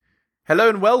Hello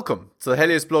and welcome to the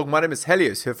Helios blog. My name is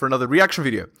Helios, here for another reaction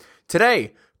video.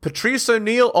 Today, Patrice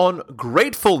O'Neal on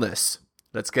gratefulness.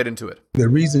 Let's get into it. The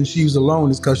reason she's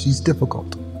alone is because she's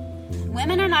difficult.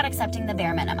 Women are not accepting the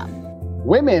bare minimum.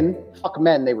 Women fuck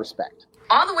men they respect.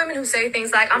 All the women who say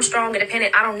things like, I'm strong,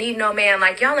 independent, I don't need no man,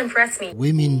 like, y'all impress me.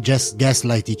 Women just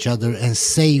gaslight each other and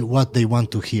say what they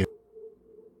want to hear.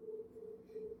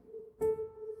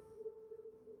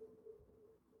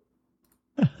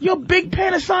 Your big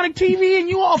Panasonic TV and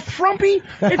you all frumpy?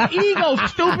 It's ego,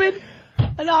 stupid.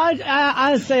 No,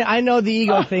 I say I know the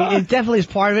ego thing. It definitely is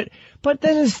part of it. But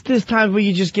then there's times where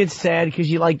you just get sad because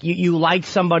you like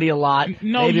somebody a lot.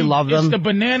 No, maybe love them. It's the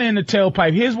banana in the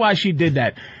tailpipe. Here's why she did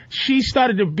that. She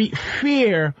started to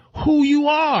fear who you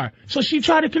are. So she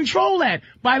tried to control that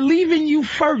by leaving you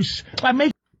first. By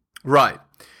making Right.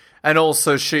 And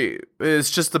also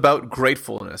it's just about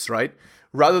gratefulness, right?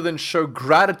 Rather than show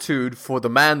gratitude for the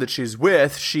man that she's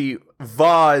with, she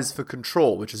vies for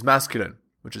control, which is masculine,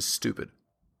 which is stupid.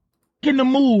 the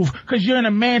move because you're in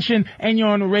a mansion and you're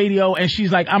on the radio, and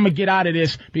she's like, I'm gonna get out of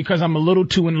this because I'm a little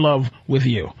too in love with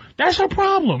you. That's her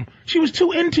problem. She was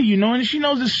too into you, and she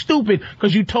knows it's stupid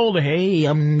because you told her, hey,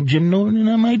 I'm Jim Norton and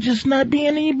I might just not be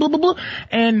in any blah blah blah,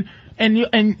 and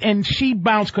she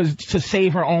bounced to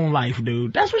save her own life,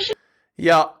 dude. That's what she.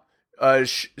 Yeah.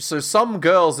 So some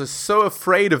girls are so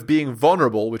afraid of being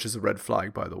vulnerable, which is a red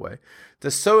flag, by the way. They're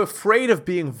so afraid of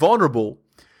being vulnerable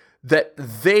that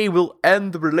they will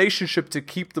end the relationship to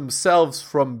keep themselves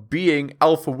from being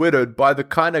alpha widowed by the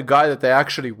kind of guy that they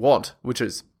actually want, which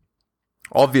is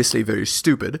obviously very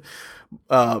stupid,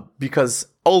 because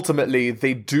ultimately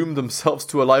they doom themselves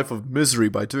to a life of misery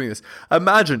by doing this.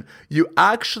 Imagine you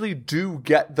actually do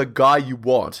get the guy you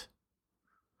want,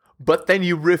 but then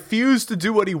you refuse to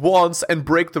do what he wants and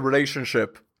break the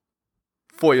relationship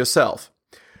for yourself.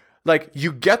 Like,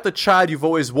 you get the Chad you've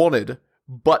always wanted,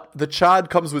 but the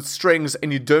Chad comes with strings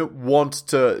and you don't want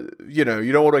to, you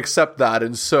don't want to accept that,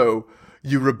 and so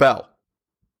you rebel.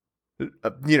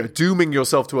 Dooming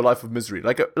yourself to a life of misery.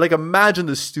 Like imagine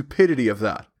the stupidity of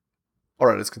that. All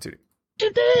right, let's continue. She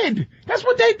did. That's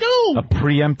what they do. A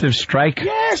preemptive strike?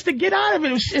 Yes, to get out of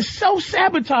it. It's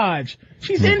self-sabotage.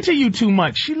 She's into you too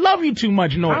much. She loves you too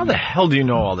much, Norton. How the hell do you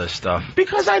know all this stuff?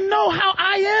 Because I know how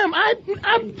I am.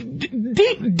 I'm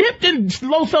dipped in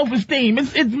low self-esteem.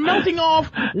 It's melting off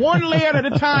one layer at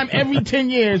a time every 10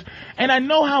 years. And I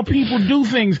know how people do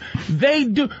things. They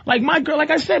do. Like my girl, like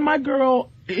I said, my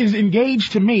girl is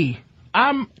engaged to me.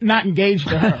 I'm not engaged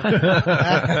to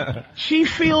her. She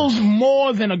feels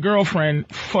more than a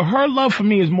girlfriend. For her love for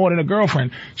me is more than a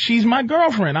girlfriend. She's my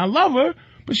girlfriend. I love her,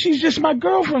 but she's just my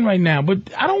girlfriend right now.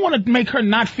 But I don't want to make her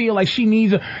not feel like she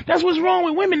needs her. That's what's wrong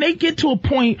with women. They get to a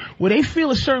point where they feel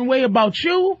a certain way about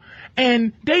you,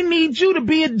 and they need you to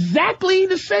be exactly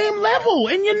the same level.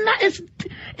 And you're not.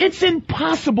 It's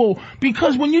impossible,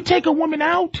 because when you take a woman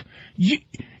out,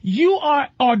 you are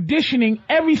auditioning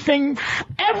everything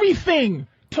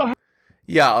to her.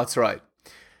 Yeah, that's right.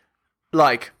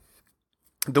 Like,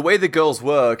 the way the girls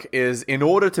work is, in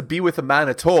order to be with a man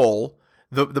at all,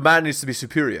 the man needs to be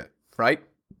superior, right?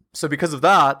 So because of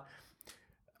that,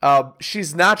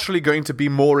 she's naturally going to be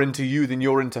more into you than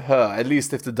you're into her, at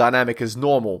least if the dynamic is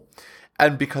normal.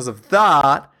 And because of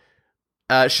that,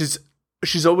 she's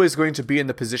always going to be in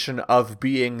the position of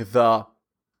being the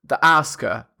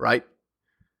asker, right?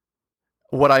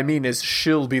 What I mean is,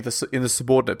 she'll be in the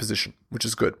subordinate position, which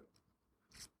is good.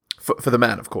 For the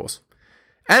man, of course.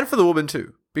 And for the woman,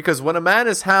 too. Because when a man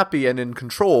is happy and in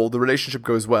control, the relationship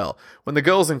goes well. When the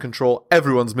girl's in control,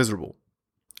 everyone's miserable.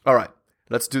 Alright,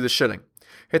 let's do the shilling.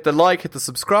 Hit the like, hit the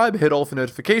subscribe, hit all for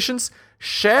notifications.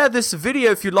 Share this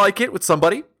video if you like it with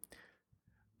somebody.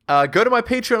 Go to my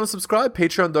Patreon and subscribe,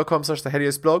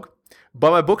 patreon.com/theheliosblog. Buy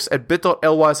my books at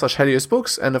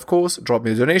bit.ly/heliosbooks. And of course, drop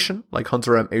me a donation, like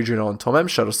Hunter M, Adrian and Tom M.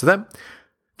 Shout outs to them.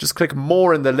 Just click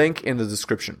more in the link in the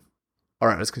description.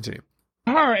 Alright, let's continue.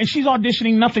 Her, and she's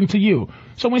auditioning nothing to you.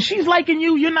 So when she's liking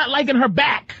you, you're not liking her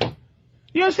back.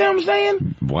 You understand what I'm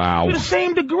saying? Wow. To the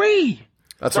same degree.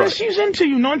 That's so right. She's into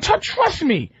you, trust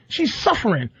me. She's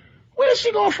suffering. Where is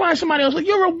she going to find somebody else? Like,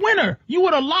 you're a winner. You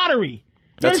won a lottery.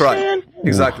 You That's understand? right.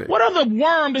 Exactly. What other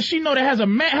worm does she know that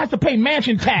has to pay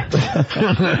mansion tax?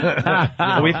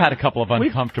 We've had a couple of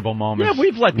uncomfortable moments. Yeah,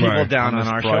 we've let people down on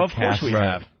our show. Of course we Right.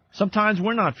 have. Sometimes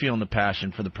we're not feeling the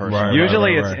passion for the person.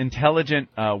 Usually it's intelligent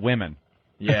women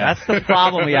Yeah. That's the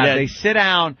problem we have. Yeah. They sit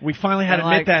down. We finally had to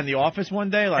admit that in the office one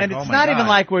day. Like, and it's not even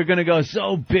like we're going to go,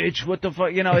 so bitch, what the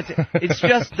fuck? You know, it's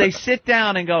just they sit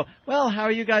down and go, well, how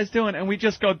are you guys doing? And we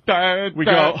just go, dad, we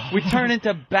turn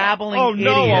into babbling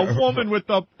idiots. A woman with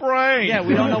a brain. Yeah,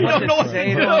 we don't know what to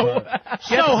say to them.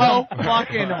 Soho.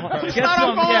 Fucking, Start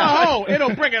off on a hoe.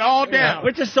 It'll bring it all down.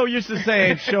 We're just so used to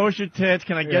saying, show us your tits.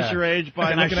 Can I guess your age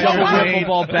by looking show at your a age? wiffle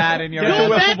ball bat in your Do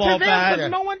that eye? to them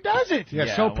because no one does it.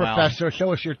 Yeah, so professor,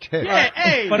 show us your tits. Yeah,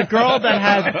 hey. But a girl that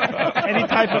has any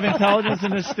type of intelligence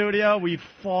in the studio, we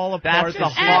fall apart. That's the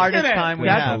hardest time we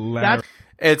have.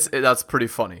 That's pretty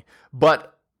funny.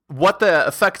 But what they're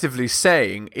effectively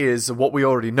saying is what we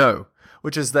already know,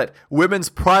 which is that women's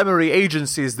primary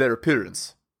agency is their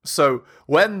appearance. So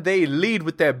when they lead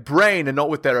with their brain and not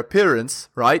with their appearance,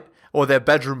 right, or their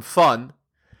bedroom fun,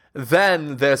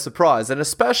 then they're surprised. And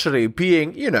especially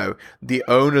being, the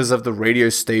owners of the radio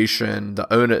station,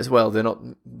 the owners, well, they're not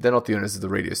the owners of the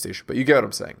radio station, but you get what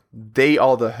I'm saying. They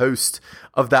are the host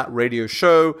of that radio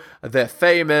show. They're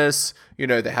famous,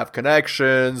 they have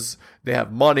connections, they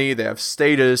have money, they have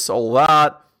status, all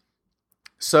that.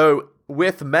 So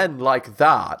with men like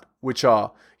that, which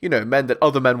are, men that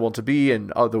other men want to be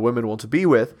and other women want to be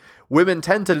with, women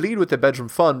tend to lead with their bedroom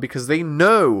fun because they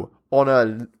know on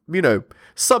a,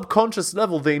 subconscious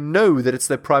level, they know that it's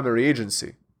their primary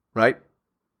agency, right?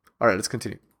 All right, let's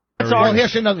continue. That's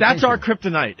our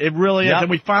kryptonite. It really is. And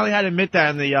we finally had to admit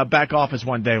that in the back office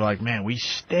one day. We're like, man, we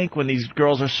stink when these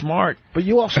girls are smart. But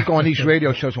you also go on these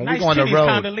radio shows when we go on the road.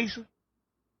 Condoleezza.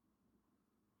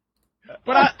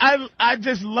 But I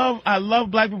just love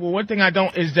black people. One thing I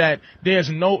don't is that there's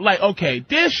no,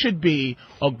 there should be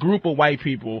a group of white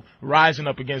people rising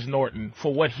up against Norton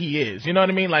for what he is. You know what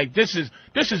I mean? Like, this is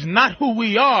not who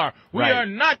we are. We are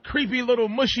not creepy little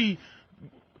mushy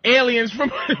aliens from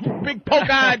big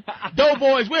poke-eyed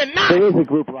doughboys. We're not. There is a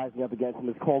group rising up against him.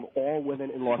 It's called All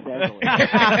Women in Los Angeles.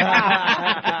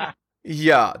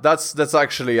 Yeah, that's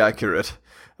actually accurate.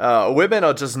 Women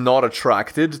are just not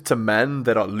attracted to men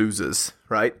that are losers,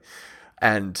 right?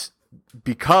 And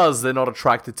because they're not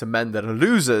attracted to men that are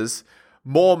losers,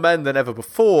 more men than ever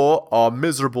before are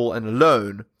miserable and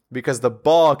alone because the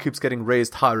bar keeps getting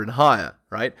raised higher and higher,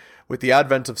 right? With the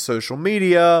advent of social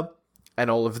media and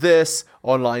all of this,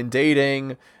 online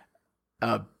dating,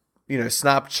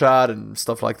 Snapchat and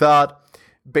stuff like that.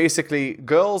 Basically,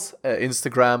 girls,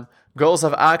 Instagram, girls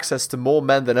have access to more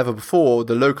men than ever before.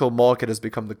 The local market has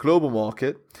become the global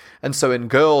market. And so in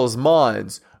girls'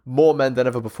 minds, more men than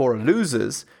ever before are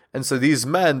losers. And so these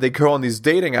men, they go on these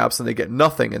dating apps and they get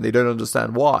nothing and they don't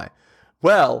understand why.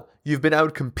 Well, you've been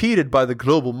outcompeted by the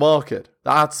global market.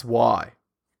 That's why.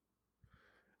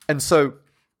 And so,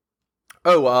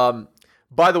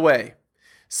 by the way,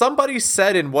 somebody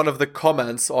said in one of the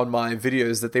comments on my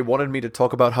videos that they wanted me to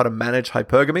talk about how to manage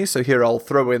hypergamy. So here, I'll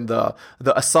throw in the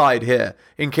aside here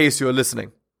in case you're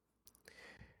listening.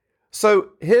 So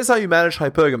here's how you manage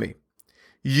hypergamy.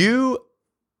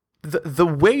 The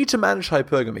way to manage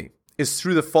hypergamy is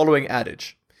through the following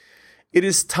adage. It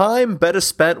is time better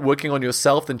spent working on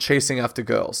yourself than chasing after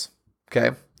girls.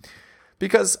 Okay?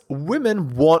 Because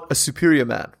women want a superior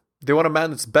man. They want a man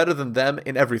that's better than them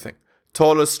in everything.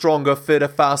 Taller, stronger, fitter,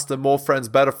 faster, more friends,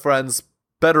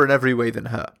 better in every way than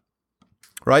her.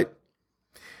 Right?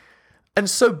 And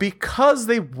so because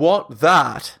they want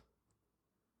that,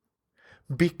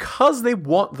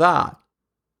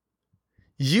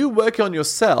 you working on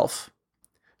yourself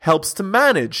helps to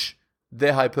manage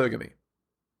their hypergamy.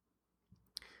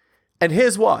 And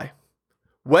here's why.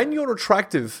 When you're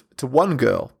attractive to one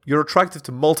girl, you're attractive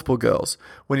to multiple girls.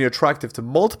 When you're attractive to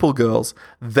multiple girls,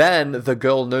 then the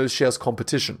girl knows she has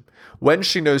competition. When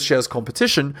she knows she has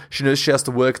competition, she knows she has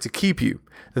to work to keep you.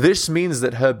 This means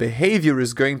that her behavior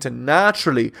is going to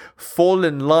naturally fall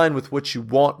in line with what you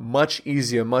want much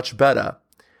easier, much better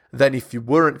than if you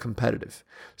weren't competitive.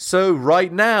 So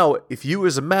right now, if you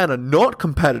as a man are not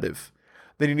competitive,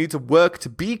 then you need to work to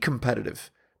be competitive.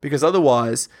 Because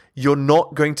otherwise, you're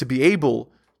not going to be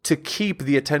able to keep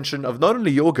the attention of not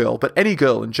only your girl, but any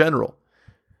girl in general.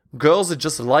 Girls are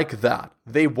just like that.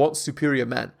 They want superior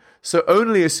men. So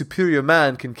only a superior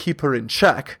man can keep her in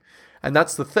check. And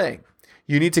that's the thing.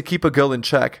 You need to keep a girl in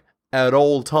check at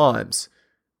all times.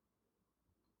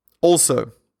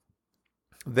 Also,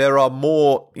 there are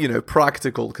more,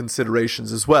 practical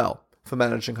considerations as well for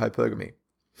managing hypergamy.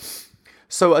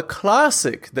 So a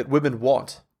classic that women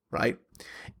want, right,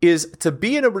 is to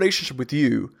be in a relationship with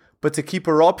you, but to keep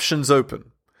her options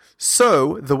open.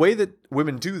 So the way that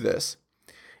women do this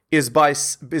is by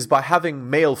having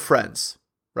male friends,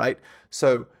 right?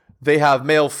 So they have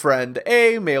male friend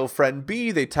A, male friend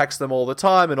B, they text them all the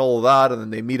time and all of that, and then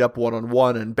they meet up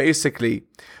one-on-one, and basically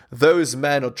those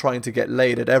men are trying to get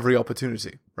laid at every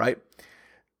opportunity, right?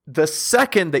 The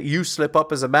second that you slip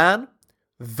up as a man,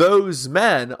 those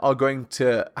men are going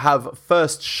to have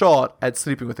first shot at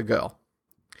sleeping with a girl.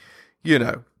 You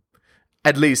know,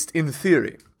 at least in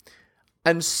theory.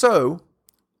 And so,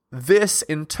 this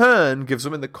in turn gives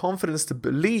women the confidence to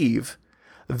believe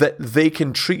that they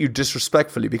can treat you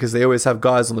disrespectfully because they always have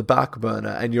guys on the back burner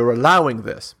and you're allowing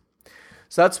this.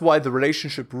 So that's why the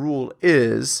relationship rule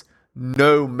is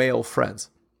no male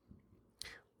friends.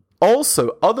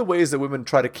 Also, other ways that women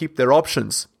try to keep their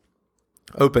options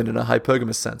open in a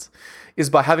hypergamous sense is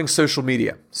by having social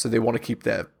media. So they want to keep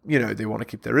their, they want to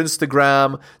keep their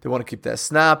Instagram, they want to keep their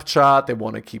Snapchat, they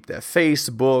want to keep their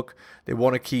Facebook, they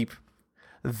want to keep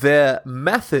their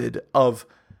method of,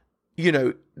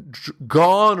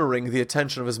 garnering the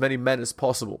attention of as many men as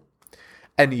possible.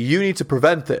 And you need to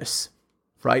prevent this,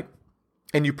 right?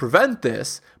 And you prevent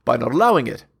this by not allowing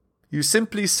it. You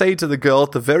simply say to the girl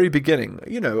at the very beginning,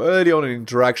 early on in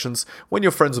interactions, when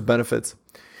you're friends with benefits,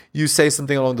 you say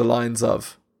something along the lines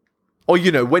of, or,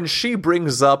 when she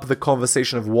brings up the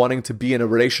conversation of wanting to be in a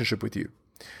relationship with you,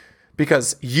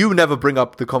 because you never bring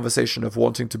up the conversation of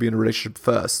wanting to be in a relationship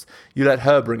first, you let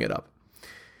her bring it up.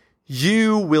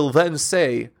 You will then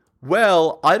say,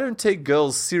 well, I don't take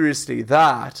girls seriously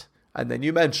that, and then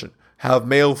you mention, have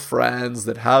male friends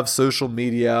that have social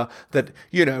media, that,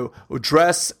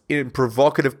 dress in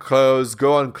provocative clothes,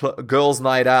 go on girls'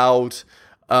 night out,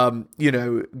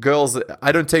 girls,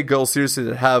 I don't take girls seriously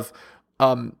that have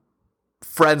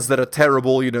friends that are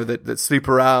terrible, that sleep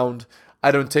around.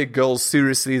 I don't take girls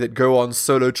seriously that go on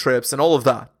solo trips and all of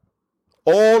that.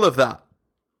 All of that.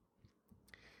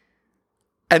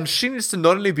 And she needs to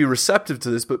not only be receptive to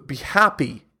this, but be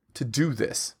happy to do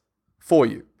this for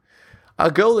you. A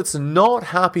girl that's not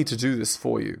happy to do this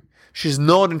for you, she's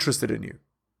not interested in you.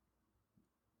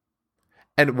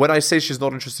 And when I say she's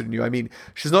not interested in you, I mean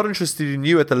she's not interested in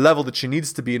you at the level that she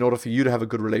needs to be in order for you to have a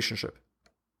good relationship.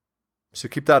 So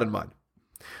keep that in mind.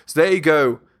 So there you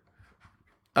go.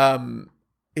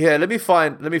 Here, let me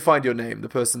find your name, the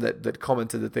person that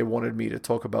commented that they wanted me to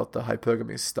talk about the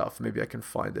hypergamy stuff. Maybe I can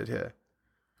find it here.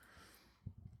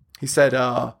 He said,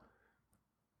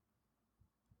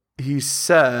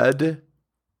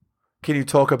 can you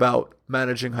talk about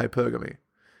managing hypergamy?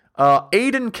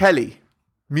 Aiden Kelly,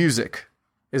 music,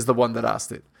 is the one that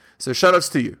asked it. So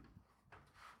shoutouts to you.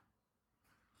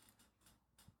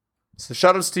 So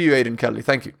shoutouts to you, Aiden Kelly.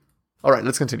 Thank you. All right,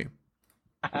 let's continue.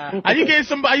 Are you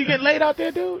getting laid out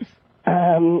there, dude?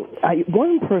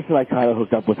 One person I kind of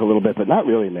hooked up with a little bit, but not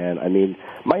really, man. I mean,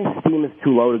 my esteem is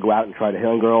too low to go out and try to hit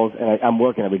on girls, and I'm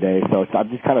working every day, so I've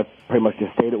just kind of pretty much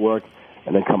just stayed at work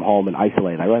and then come home and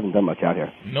isolate. I haven't done much out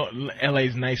here. No,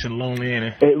 LA's nice and lonely, ain't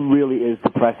it? It really is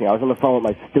depressing. I was on the phone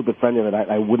with my stupid friend the other night.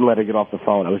 I wouldn't let her get off the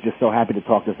phone. I was just so happy to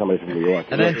talk to somebody from New York.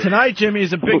 And then tonight, Jimmy,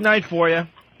 is a big night for you.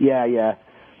 Yeah.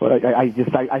 But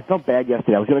I felt bad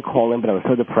yesterday. I was going to call in, but I was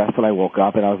so depressed when I woke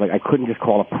up, and I was like, I couldn't just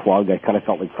call a plug. I kind of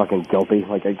felt like fucking guilty.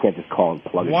 Like, I can't just call and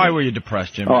plug. Why were you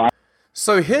depressed, Jimmy?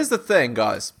 So here's the thing,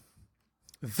 guys.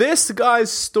 This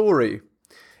guy's story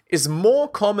is more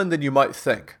common than you might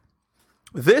think.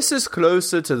 This is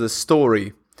closer to the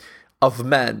story of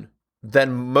men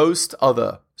than most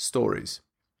other stories.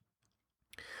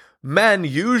 Men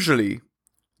usually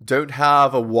don't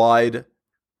have a wide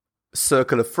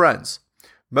circle of friends.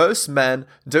 Most men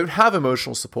don't have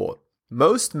emotional support.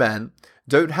 Most men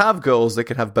don't have girls they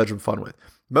can have bedroom fun with.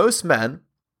 Most men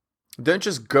don't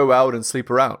just go out and sleep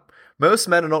around. Most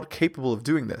men are not capable of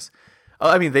doing this.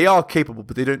 I mean, they are capable,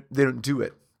 but they don't do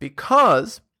it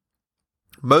because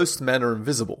most men are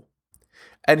invisible.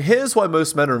 And here's why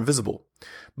most men are invisible.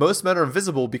 Most men are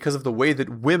invisible because of the way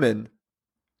that women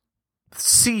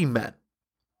see men.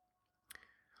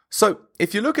 So,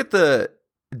 if you look at the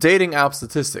dating app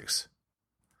statistics,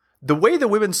 the way that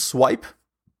women swipe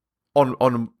on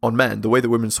men, the way that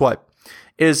women swipe,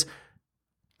 is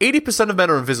 80% of men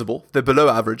are invisible, they're below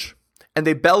average, and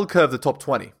they bell curve the top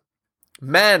 20.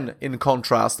 Men, in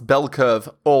contrast, bell curve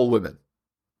all women.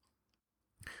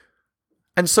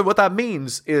 And so what that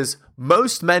means is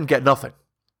most men get nothing.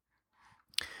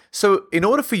 So in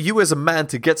order for you as a man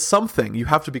to get something, you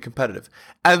have to be competitive.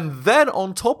 And then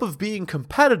on top of being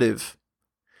competitive,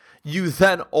 you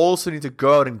then also need to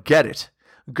go out and get it.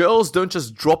 Girls don't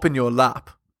just drop in your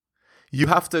lap. You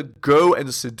have to go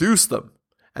and seduce them.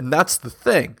 And that's the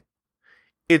thing.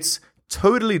 It's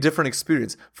totally different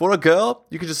experience. For a girl,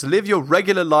 you can just live your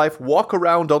regular life, walk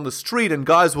around on the street, and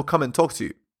guys will come and talk to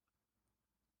you.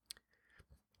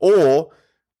 Or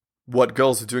what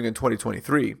girls are doing in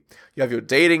 2023. You have your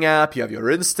dating app, you have your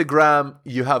Instagram,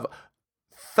 you have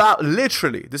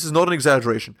literally, this is not an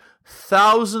exaggeration,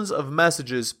 thousands of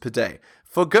messages per day.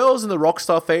 For girls in the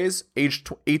rockstar phase, aged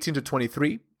 18 to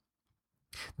 23,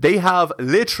 they have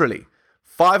literally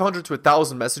 500 to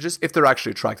 1,000 messages if they're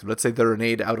actually attractive. Let's say they're an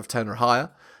 8 out of 10 or higher.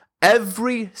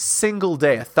 Every single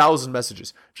day, 1,000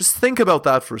 messages. Just think about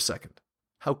that for a second.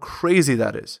 How crazy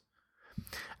that is.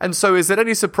 And so is it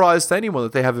any surprise to anyone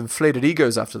that they have inflated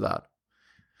egos after that?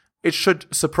 It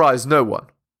should surprise no one.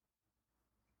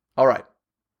 All right,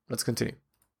 let's continue.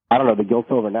 I don't know, the guilt's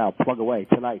over now. Plug away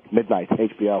tonight, midnight,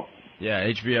 HBO. Yeah,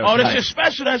 HBO. Oh, that's your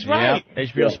special. That's right. Yeah,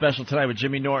 HBO special tonight with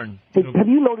Jimmy Norton. Hey, have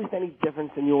you noticed any difference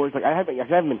in yours? Like I haven't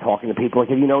been talking to people. Like,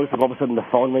 have you noticed like all of a sudden the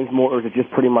phone rings more, or is it just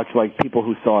pretty much like people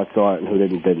who saw it, and who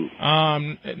didn't?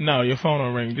 No, your phone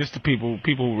will ring. Just the people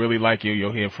who really like you,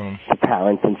 you'll hear from. The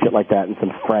parents and shit like that, and some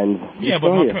friends. Yeah,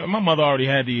 but my mother already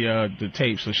had the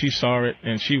tape, so she saw it,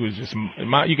 and she was just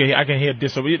I can hear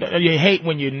you hate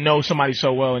when you know somebody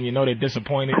so well and you know they're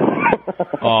disappointed.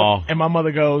 Oh. And my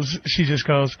mother she just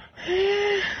goes,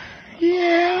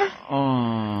 yeah.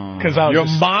 Oh. Because your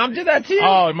mom did that to you?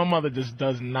 Oh, my mother just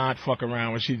does not fuck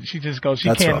around. When she just goes,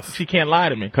 she can't lie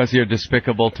to me. Because you're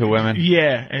despicable to women.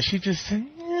 Yeah, and she just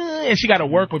and she got to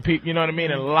work with people. You know what I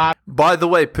mean? And a lot. By the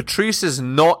way, Patrice is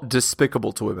not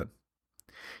despicable to women.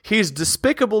 He's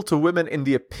despicable to women in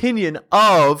the opinion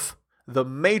of the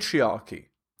matriarchy.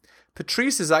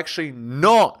 Patrice is actually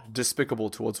not despicable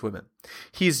towards women.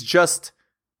 He's just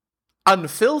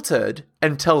unfiltered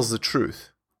and tells the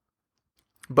truth.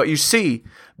 But you see,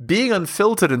 being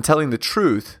unfiltered and telling the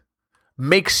truth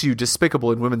makes you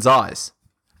despicable in women's eyes.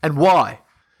 And why?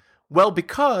 Well,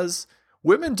 because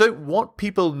women don't want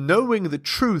people knowing the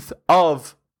truth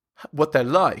of what they're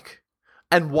like.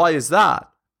 And why is that?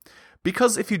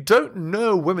 Because if you don't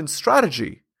know women's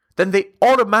strategy, then they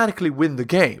automatically win the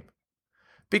game.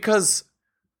 Because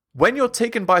when you're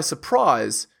taken by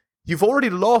surprise, you've already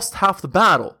lost half the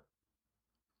battle.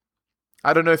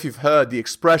 I don't know if you've heard the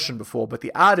expression before, but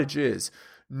the adage is,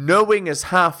 knowing is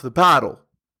half the battle.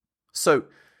 So,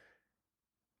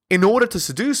 in order to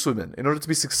seduce women, in order to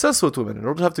be successful with women,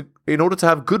 in order to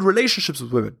have good relationships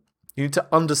with women, you need to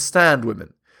understand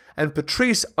women. And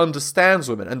Patrice understands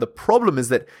women. And the problem is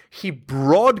that he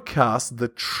broadcasts the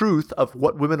truth of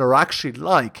what women are actually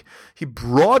like. He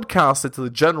broadcasts it to the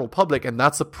general public, and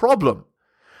that's a problem.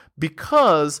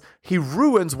 Because he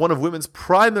ruins one of women's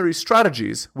primary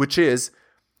strategies, which is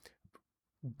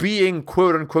being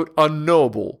quote-unquote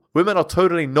unknowable. Women are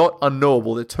totally not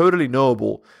unknowable. They're totally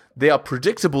knowable. They are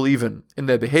predictable even in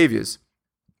their behaviors.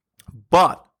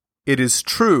 But it is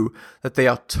true that they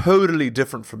are totally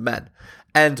different from men.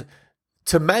 And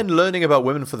to men learning about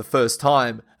women for the first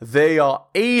time, they are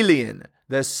alien.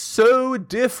 They're so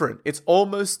different. It's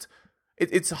almost,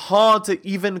 it's hard to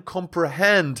even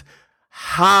comprehend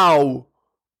how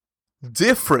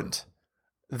different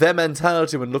their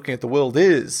mentality when looking at the world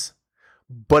is.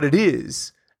 But it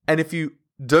is. And if you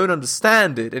don't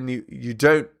understand it and you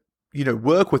don't,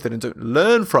 work with it and don't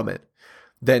learn from it,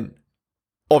 then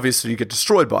obviously you get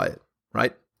destroyed by it,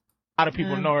 right? A lot of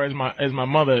people know her as my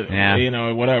mother,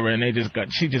 whatever,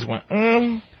 and she just went,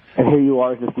 And here you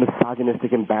are, this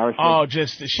misogynistic embarrassment. Oh,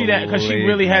 because she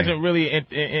really hasn't really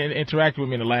interacted with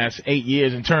me in the last 8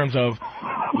 years in terms of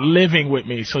living with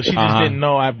me. So she just didn't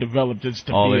know I've developed this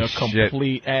to be a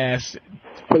complete ass.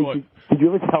 Wait, did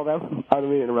you ever tell them? I don't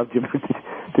mean to interrupt you, but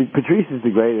Patrice is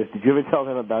the greatest. Did you ever tell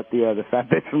them about the fat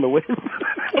bitch from the Wiz?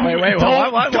 Wait,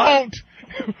 what? Don't.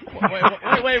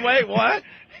 Wait, what?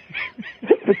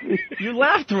 You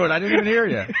laughed through it. I didn't even hear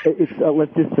you.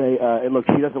 Let's just say, look,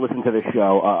 she doesn't listen to this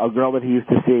show. A girl that he used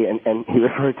to see, and he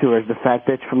referred to her as the fat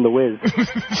bitch from the Wiz.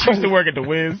 She used to work at the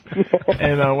Wiz,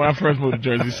 and when I first moved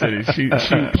to Jersey City,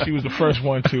 she was the first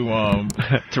one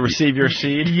to receive your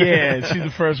seed. Yeah, she's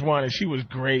the first one, and she was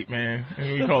great, man.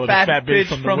 And we call her the fat bitch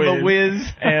from the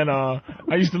Wiz. And I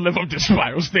used to live up this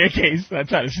spiral staircase. I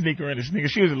tried to sneak her in the sneaker.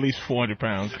 She was at least 400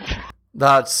 pounds.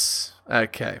 That's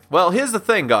okay. Well, here's the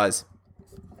thing, guys.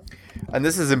 And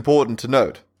this is important to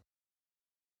note.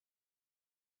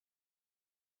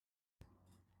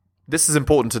 This is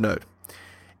important to note.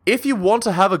 If you want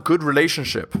to have a good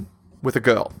relationship with a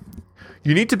girl,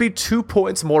 you need to be 2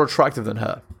 points more attractive than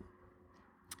her.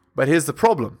 But here's the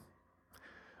problem.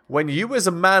 When you as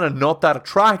a man are not that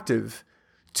attractive,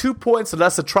 2 points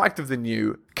less attractive than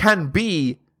you can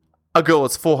be a girl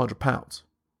that's 400 pounds.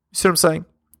 You see what I'm saying?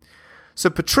 So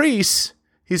Patrice,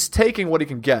 he's taking what he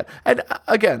can get. And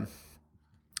again,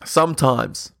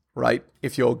 sometimes, right,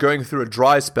 if you're going through a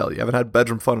dry spell, you haven't had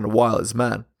bedroom fun in a while as a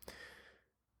man,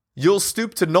 you'll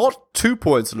stoop to not 2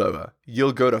 points lower.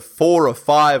 You'll go to 4 or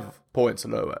 5 points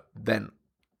lower than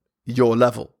your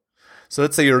level. So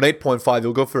let's say you're an 8.5,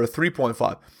 you'll go for a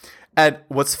 3.5. And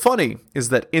what's funny is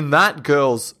that in that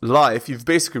girl's life, you've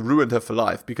basically ruined her for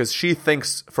life because she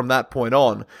thinks from that point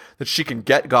on that she can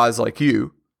get guys like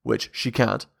you, which she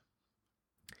can't.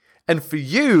 And for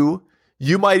you,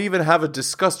 you might even have a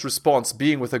disgust response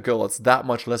being with a girl that's that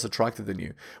much less attractive than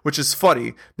you, which is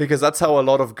funny because that's how a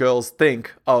lot of girls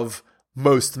think of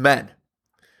most men.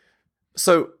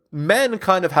 So men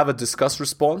kind of have a disgust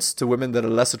response to women that are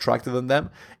less attractive than them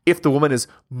if the woman is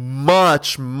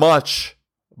much, much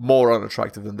more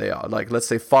unattractive than they are. Like, let's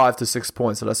say 5 to 6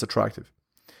 points less attractive.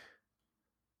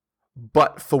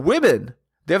 But for women,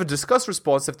 they have a disgust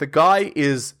response if the guy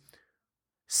is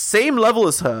same level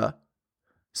as her,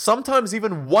 sometimes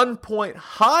even 1 point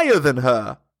higher than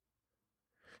her.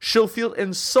 She'll feel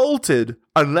insulted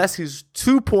unless he's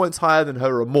 2 points higher than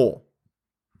her or more.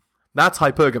 That's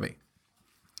hypergamy.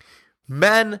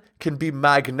 Men can be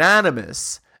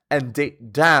magnanimous and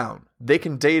date down. They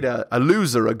can date a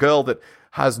loser, a girl that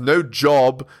has no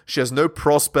job, she has no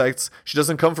prospects, she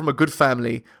doesn't come from a good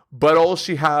family, but all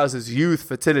she has is youth,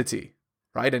 fertility,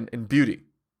 right, and beauty.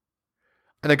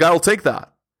 And a guy will take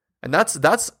that. And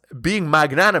that's being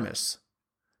magnanimous.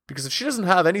 Because if she doesn't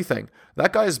have anything,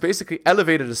 that guy has basically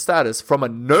elevated his status from a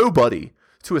nobody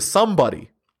to a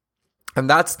somebody. And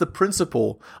that's the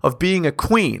principle of being a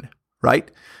queen, right?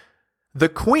 The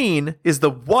queen is the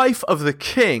wife of the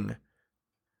king.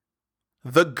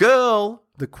 The girl,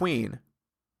 the queen,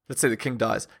 let's say the king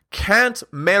dies, can't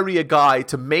marry a guy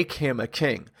to make him a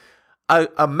king.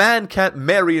 A man can't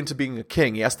marry into being a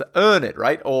king. He has to earn it,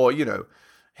 right? Or,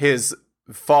 his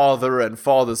father and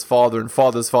father's father and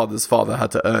father's father's father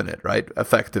had to earn it, right?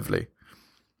 Effectively.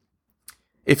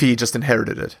 If he just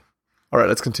inherited it. All right,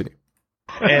 let's continue.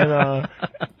 And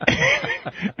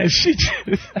and she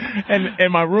just,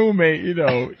 and my roommate,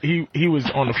 he was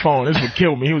on the phone. This would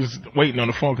kill me. He was waiting on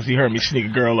the phone because he heard me sneak a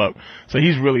girl up. So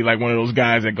he's really like one of those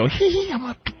guys that go, I'm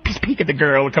gonna peek at the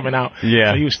girl coming out.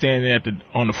 Yeah. So he was standing there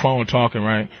on the phone talking,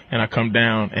 right? And I come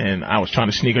down and I was trying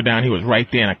to sneak her down. He was right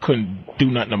there and I couldn't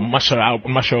do nothing to mush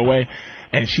her away.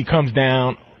 And she comes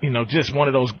down, just one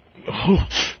of those,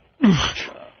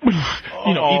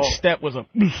 each step was a.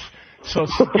 So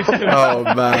she gets to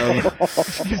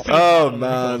oh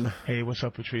man. Hey, what's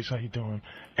up, Patrice? How you doing?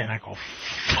 And I go,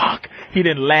 fuck. He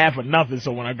didn't laugh or nothing.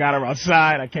 So when I got her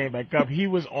outside, I came back up. He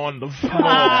was on the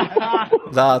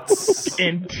floor. That's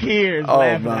in tears,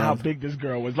 laughing at how big this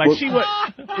girl was. Like she was,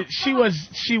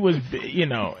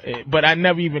 But I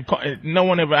never even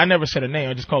I never said her name.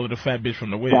 I just called her the fat bitch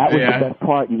from the Wiz. That was the best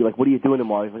part. You're like, what are you doing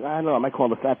tomorrow? He's like, I don't know. I might call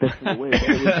her the fat bitch from the Wiz.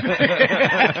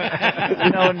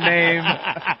 No name.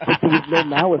 But there was no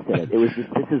malice in it. It was just,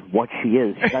 this is what she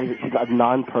is. She's a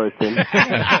non-person.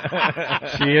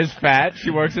 She is fat. She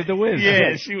works at the Wiz.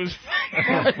 Yeah, she was.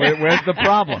 Where's the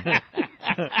problem?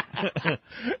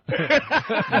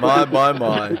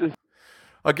 My.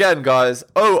 Again, guys.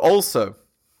 Oh, also,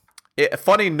 a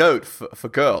funny note for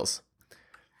girls.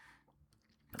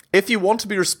 If you want to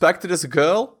be respected as a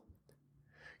girl,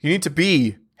 you need to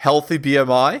be healthy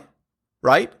BMI,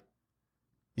 right?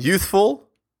 Youthful,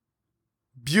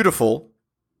 beautiful,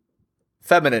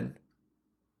 feminine,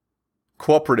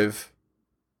 cooperative,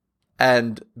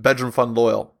 and bedroom fun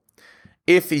loyal.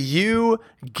 If you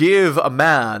give a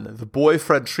man the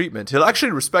boyfriend treatment, he'll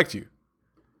actually respect you.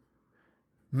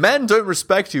 Men don't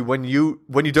respect you when you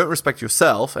don't respect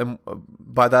yourself, and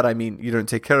by that I mean you don't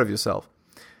take care of yourself.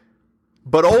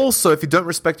 But also if you don't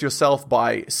respect yourself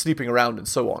by sleeping around and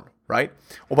so on, right?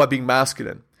 Or by being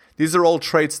masculine. These are all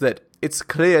traits that it's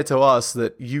clear to us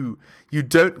that you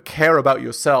don't care about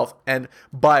yourself, and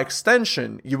by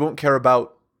extension, you won't care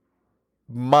about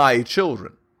my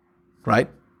children, right?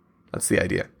 That's the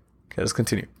idea. Okay, let's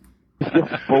continue.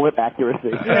 Just bullet accuracy.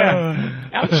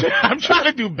 Yeah. I'm trying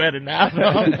to do better now.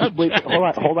 Wait,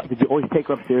 hold on. Did you always take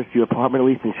her upstairs to your apartment at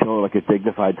least and show her like a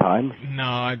dignified time? No,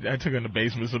 I took her in the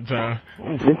basement sometime.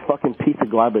 This fucking piece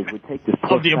of garbage would take this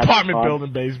the apartment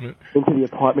building basement into the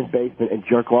apartment basement and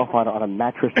jerk off on a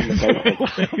mattress in the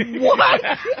basement. What?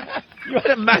 You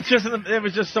had a mattress in the, it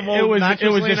was just some old mattress.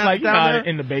 It was just like down there?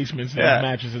 in the basements,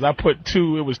 mattresses. I put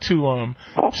two. It was two.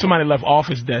 Somebody left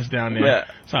office desks down there. Yeah.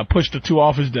 So I pushed the two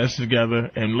office desks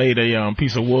together and laid a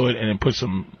piece of wood and then put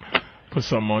some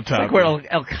on top. It's like where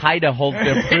Al Qaeda holds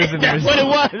their prisoners. That's what it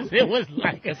was. It was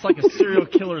like it's like a serial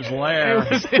killer's lair.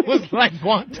 It was like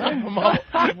Guantanamo.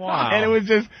 Wow. And it was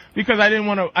just because I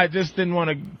just didn't want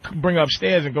to bring her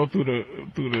upstairs and go through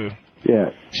the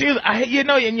Yeah. She was,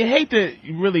 and you hate to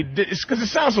really, it's because it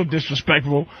sounds so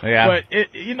disrespectful. Yeah.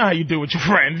 But you know how you do with your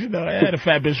friends. I had a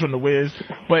fat bitch from the Wiz,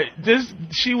 but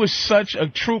she was such a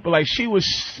trooper. Like she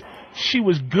was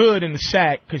good in the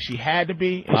sack because she had to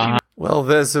be. And Well,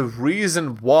 there's a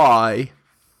reason why,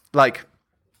 like,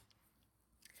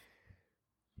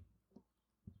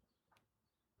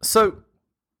 so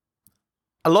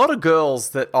a lot of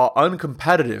girls that are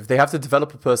uncompetitive, they have to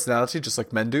develop a personality just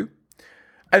like men do.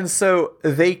 And so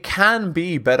they can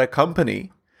be better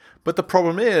company. But the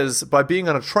problem is, by being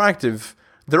unattractive,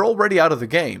 they're already out of the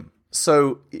game.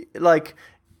 So,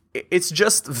 it's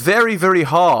just very, very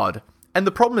hard. And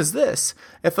the problem is this.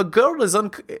 If a girl is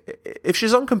if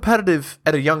she's uncompetitive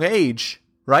at a young age,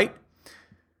 right?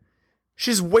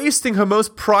 She's wasting her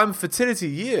most prime fertility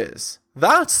years.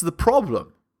 That's the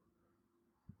problem.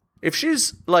 If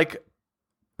she's that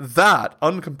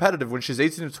uncompetitive when she's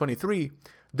 18 to 23,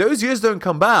 those years don't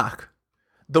come back.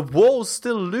 The wall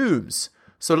still looms.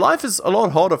 So life is a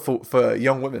lot harder for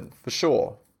young women, for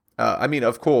sure.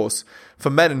 Of course, for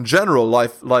men in general,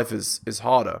 life is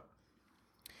harder.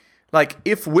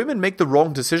 If women make the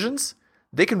wrong decisions,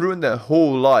 they can ruin their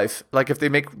whole life. If they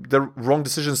make the wrong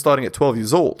decisions starting at 12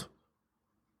 years old.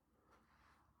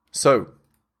 So,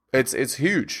 it's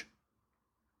huge.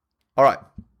 All right.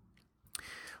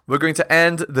 We're going to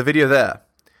end the video there.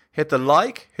 Hit the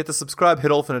like, hit the subscribe,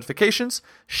 hit all the notifications.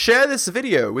 Share this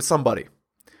video with somebody.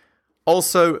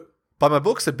 Also, buy my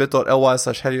books at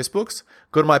bit.ly/HeliosBooks.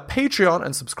 Go to my Patreon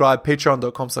and subscribe,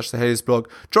 patreon.com/theheliosblog.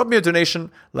 Drop me a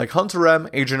donation like Hunter M,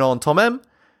 Adrian O, and Tom M.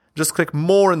 Just click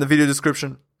more in the video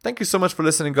description. Thank you so much for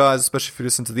listening, guys, especially if you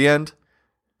listen to the end.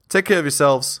 Take care of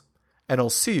yourselves, and I'll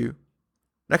see you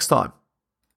next time.